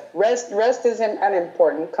rested. Rest is an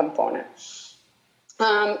important component.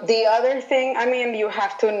 The other thing, I mean, you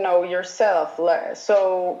have to know yourself.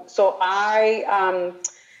 So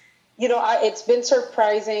it's been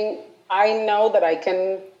surprising. I know that I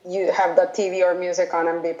can have the TV or music on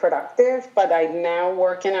and be productive, but I now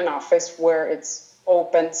work in an office where it's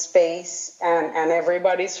open space and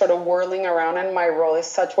everybody's sort of whirling around, and my role is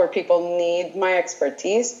such where people need my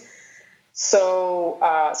expertise. So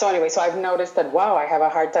anyway, so I've noticed that, wow, I have a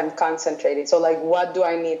hard time concentrating. So like, what do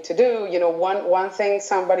I need to do? One thing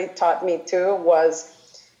somebody taught me too was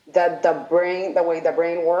that the way the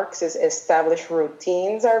brain works is established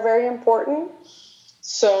routines are very important.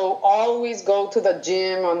 So always go to the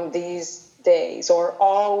gym on these days, or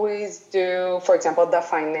always do, for example, the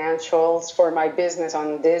financials for my business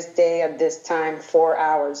on this day at this time, 4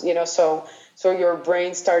 hours, so your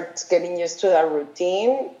brain starts getting used to that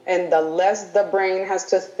routine, and the less the brain has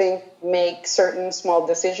to think, make certain small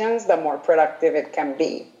decisions, the more productive it can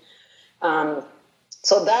be.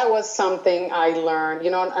 So that was something I learned,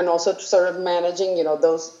 and also sort of managing,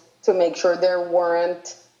 those, to make sure there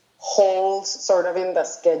weren't holes sort of in the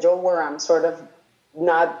schedule where I'm sort of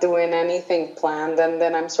not doing anything planned, and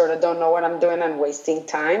then I'm sort of don't know what I'm doing and wasting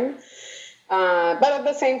time. But at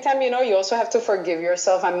the same time, you also have to forgive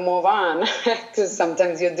yourself and move on, because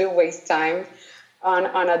sometimes you do waste time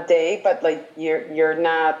on a day, but like you're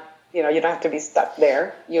not, you don't have to be stuck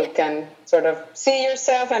there. You can sort of see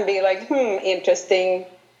yourself and be like, interesting.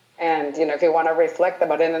 And, if you want to reflect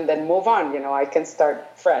about it and then move on, I can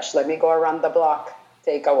start fresh. Let me go around the block,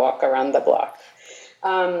 take a walk around the block.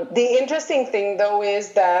 The interesting thing, though,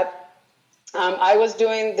 is that I was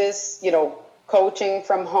doing this, coaching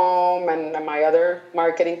from home and my other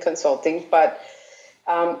marketing consulting. But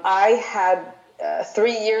I had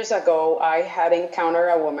 3 years ago, I had encountered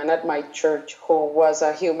a woman at my church who was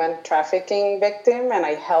a human trafficking victim, and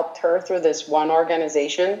I helped her through this one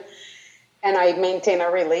organization. And I maintain a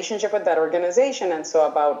relationship with that organization. And so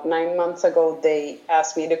about 9 months ago, they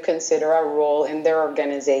asked me to consider a role in their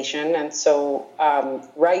organization. And so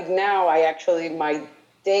right now, my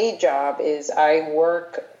day job is I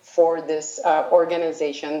work for this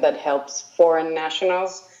organization that helps foreign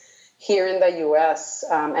nationals here in the U.S.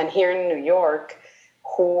 And here in New York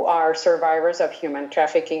who are survivors of human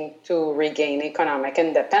trafficking to regain economic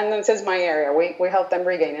independence. Is my area. We help them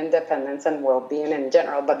regain independence and well-being in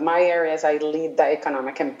general. But my area is I lead the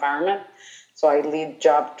economic empowerment. So I lead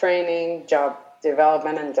job training, job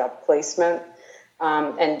development, and job placement,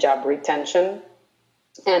 and job retention.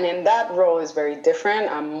 And in that role is very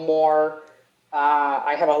different. I'm more,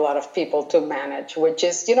 I have a lot of people to manage, which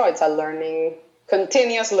is, it's a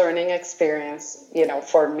continuous learning experience,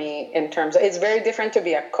 for me in terms of, it's very different to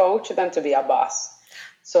be a coach than to be a boss.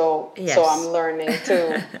 So, Yes. So I'm learning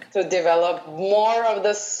to develop more of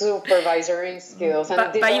the supervisory skills.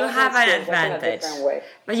 And but you have an advantage.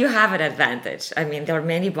 But you have an advantage. I mean, there are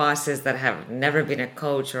many bosses that have never been a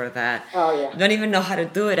coach or that don't even know how to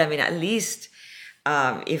do it. I mean, at least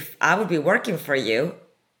if I would be working for you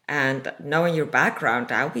and knowing your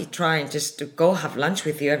background, I would be trying just to go have lunch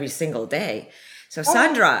with you every single day. So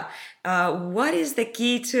Sandra, what is the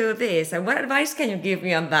key to this? And what advice can you give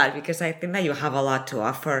me on that? Because I think that you have a lot to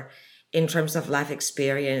offer in terms of life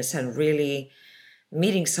experience and really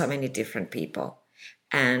meeting so many different people.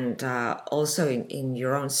 And also in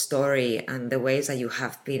your own story and the ways that you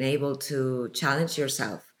have been able to challenge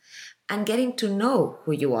yourself and getting to know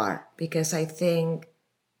who you are. Because I think,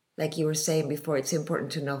 like you were saying before, it's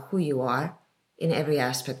important to know who you are in every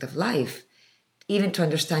aspect of life, even to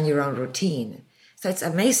understand your own routine. So it's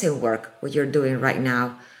amazing work what you're doing right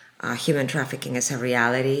now, human trafficking as a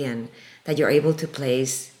reality, and that you're able to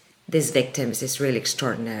place these victims is really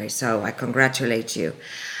extraordinary. So I congratulate you.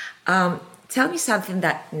 Tell me something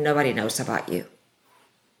that nobody knows about you.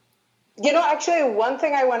 Actually, one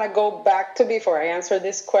thing I want to go back to before I answer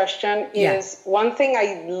this question is one thing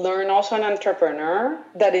I learned also an entrepreneur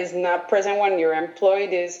that is not present when you're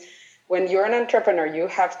employed is when you're an entrepreneur, you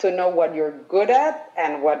have to know what you're good at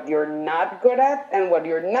and what you're not good at. And what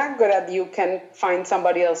you're not good at, you can find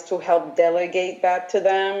somebody else to help delegate that to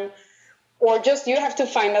them. Or just you have to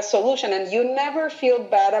find a solution. And you never feel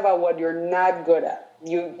bad about what you're not good at.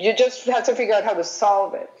 You just have to figure out how to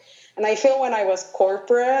solve it. And I feel when I was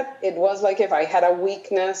corporate, it was like if I had a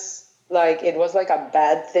weakness, like it was like a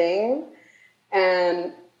bad thing.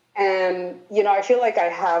 And I feel like I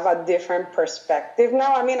have a different perspective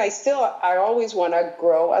now. I mean, I always want to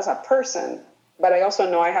grow as a person, but I also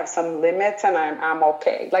know I have some limits and I'm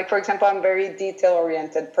okay. Like, for example, I'm a very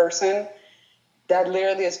detail-oriented person. That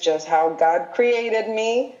literally is just how God created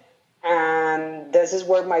me. And this is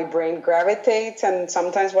where my brain gravitates. And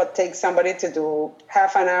sometimes what takes somebody to do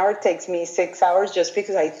half an hour takes me 6 hours just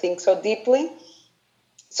because I think so deeply.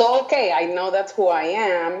 So, okay, I know that's who I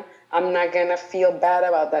am. I'm not going to feel bad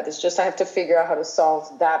about that. It's just I have to figure out how to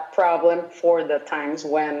solve that problem for the times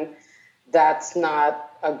when that's not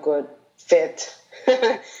a good fit,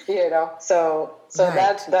 So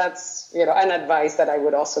right. That's an advice that I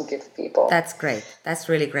would also give people. That's great. That's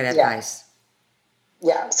really great advice.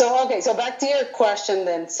 Yeah. So, okay. So back to your question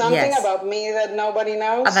then. Something about me that nobody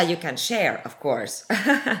knows? And that you can share, of course.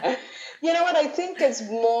 You know what? I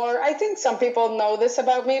think some people know this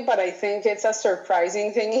about me, but I think it's a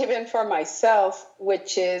surprising thing even for myself,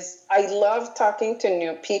 which is I love talking to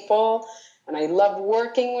new people and I love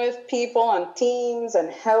working with people on teams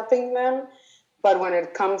and helping them. But when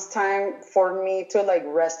it comes time for me to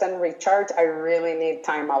rest and recharge, I really need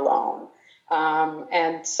time alone.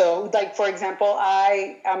 And so, for example,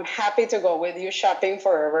 I am happy to go with you shopping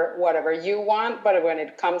for whatever you want. But when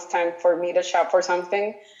it comes time for me to shop for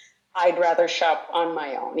something, I'd rather shop on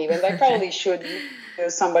my own, even though I probably should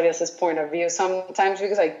use somebody else's point of view sometimes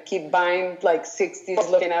because I keep buying like 60s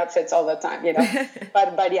looking outfits all the time, you know.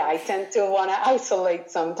 But yeah, I tend to want to isolate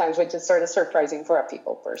sometimes, which is sort of surprising for a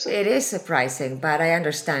people person. It is surprising, but I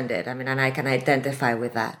understand it. I mean, and I can identify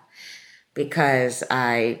with that because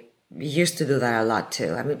I used to do that a lot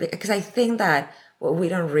too. I mean, because I think that what we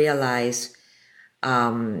don't realize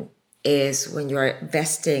is when you're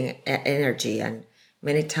investing energy, and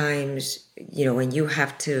many times, you know, when you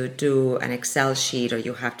have to do an Excel sheet or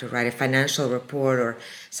you have to write a financial report or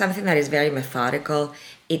something that is very methodical,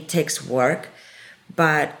 it takes work.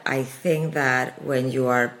 But I think that when you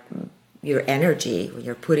are when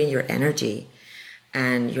you're putting your energy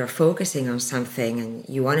and you're focusing on something and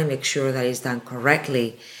you want to make sure that it's done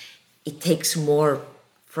correctly, it takes more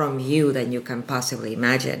from you than you can possibly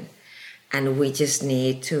imagine. And we just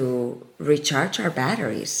need to recharge our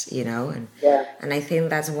batteries, you know? And I think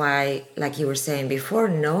that's why, like you were saying before,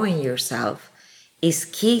 knowing yourself is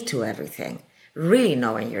key to everything, really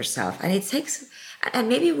knowing yourself. And it takes, and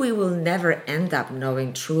maybe we will never end up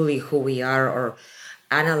knowing truly who we are or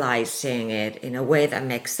analyzing it in a way that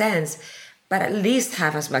makes sense, but at least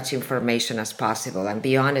have as much information as possible and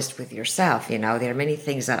be honest with yourself. You know, there are many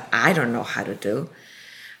things that I don't know how to do,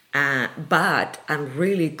 but I'm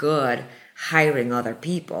really good hiring other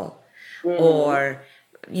people or,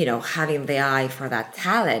 you know, having the eye for that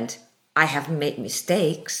talent. I have made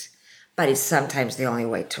mistakes, but it's sometimes the only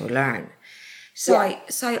way to learn. So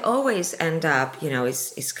I always end up, you know,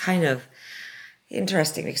 it's kind of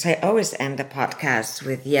interesting because I always end the podcast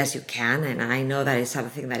with yes, you can. And I know that is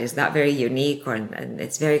something that is not very unique and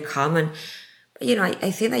it's very common. But, you know, I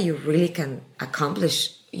think that you really can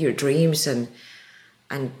accomplish your dreams and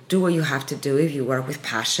do what you have to do if you work with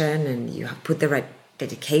passion and you have put the right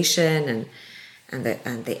dedication and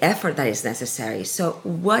the effort that is necessary. So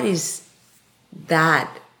what is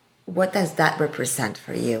that? What does that represent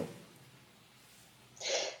for you?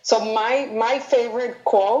 So my favorite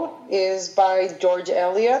quote is by George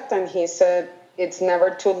Eliot, and he said, "It's never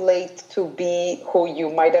too late to be who you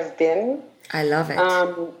might have been." I love it.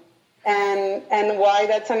 And why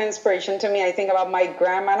that's an inspiration to me, I think about my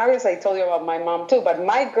grandma. And obviously I told you about my mom too, but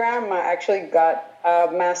my grandma actually got a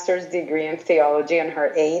master's degree in theology in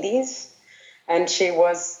her 80s. And she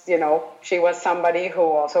was, you know, she was somebody who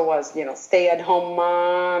also was, you know, stay-at-home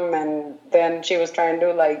mom. And then she was trying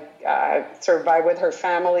to, like, survive with her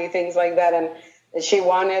family, things like that. And she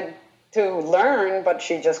wanted to learn, but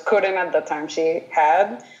she just couldn't at the time she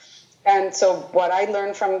had. And so what I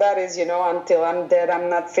learned from that is, you know, until I'm dead, I'm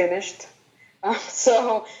not finished.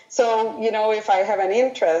 So, you know, if I have an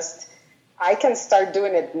interest, I can start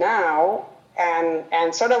doing it now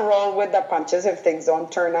and sort of roll with the punches if things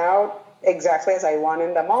don't turn out exactly as I want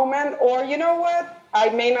in the moment. Or, you know what, I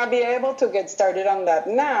may not be able to get started on that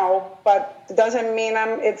now, but it doesn't mean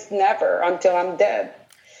it's never until I'm dead,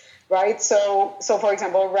 right? So for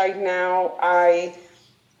example, right now, I,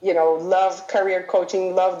 you know, love career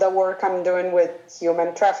coaching, love the work I'm doing with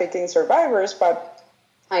human trafficking survivors, but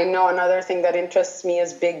I know another thing that interests me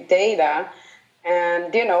is big data.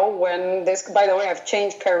 And, you know, when this, by the way, I've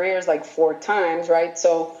changed careers like 4 times, right?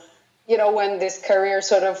 So, you know, when this career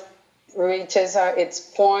sort of reaches its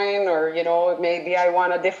point, or, you know, maybe I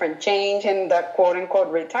want a different change in the quote unquote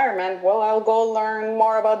retirement, well, I'll go learn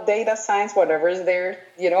more about data science, whatever is there,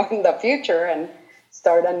 you know, in the future, and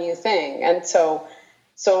start a new thing. And so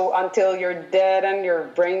until you're dead and your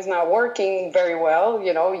brain's not working very well,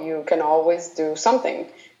 you know, you can always do something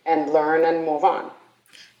and learn and move on.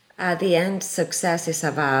 At the end, success is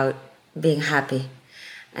about being happy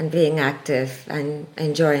and being active and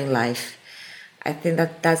enjoying life. I think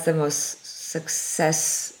that that's the most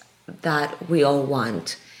success that we all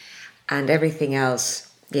want. And everything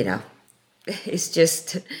else, you know, it's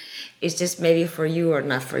just maybe for you or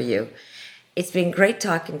not for you. It's been great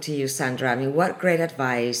talking to you, Sandra. I mean, what great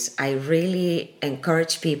advice. I really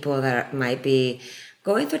encourage people that might be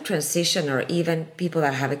going through transition, or even people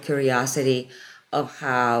that have a curiosity of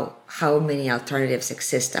how many alternatives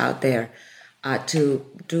exist out there,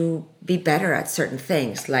 to be better at certain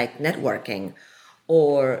things like networking,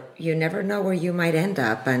 or you never know where you might end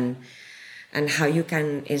up and how you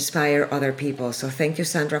can inspire other people. So thank you,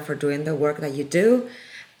 Sandra, for doing the work that you do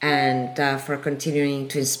and for continuing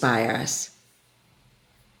to inspire us.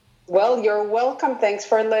 Well, you're welcome. Thanks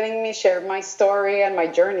for letting me share my story and my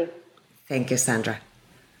journey. Thank you, Sandra.